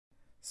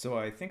So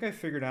I think I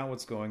figured out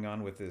what's going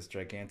on with this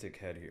gigantic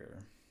head here.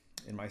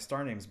 In my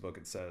Star Names book,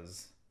 it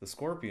says the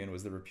Scorpion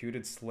was the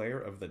reputed slayer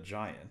of the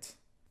giant,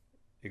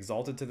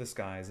 exalted to the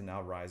skies and now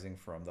rising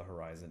from the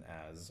horizon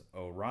as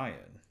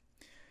Orion.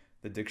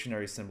 The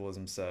dictionary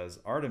symbolism says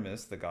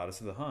Artemis, the goddess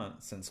of the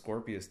hunt, sent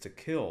Scorpius to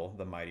kill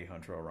the mighty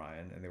hunter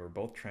Orion, and they were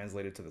both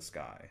translated to the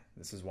sky.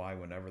 This is why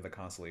whenever the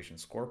constellation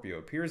Scorpio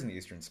appears in the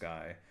eastern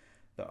sky,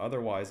 the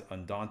otherwise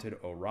undaunted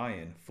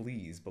Orion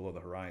flees below the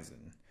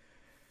horizon.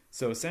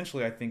 So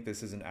essentially, I think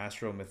this is an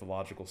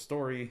astro-mythological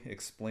story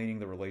explaining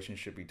the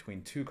relationship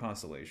between two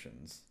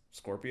constellations,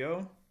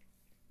 Scorpio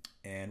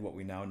and what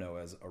we now know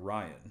as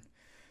Orion.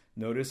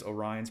 Notice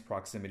Orion's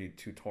proximity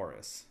to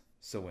Taurus.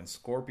 So when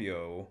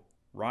Scorpio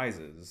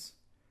rises,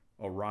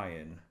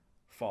 Orion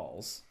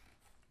falls.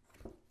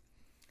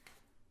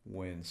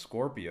 When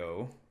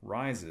Scorpio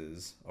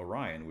rises,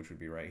 Orion, which would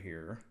be right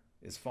here,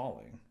 is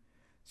falling.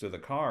 So the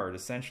card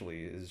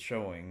essentially is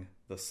showing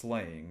the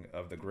slaying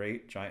of the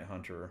great giant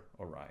hunter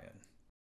Orion.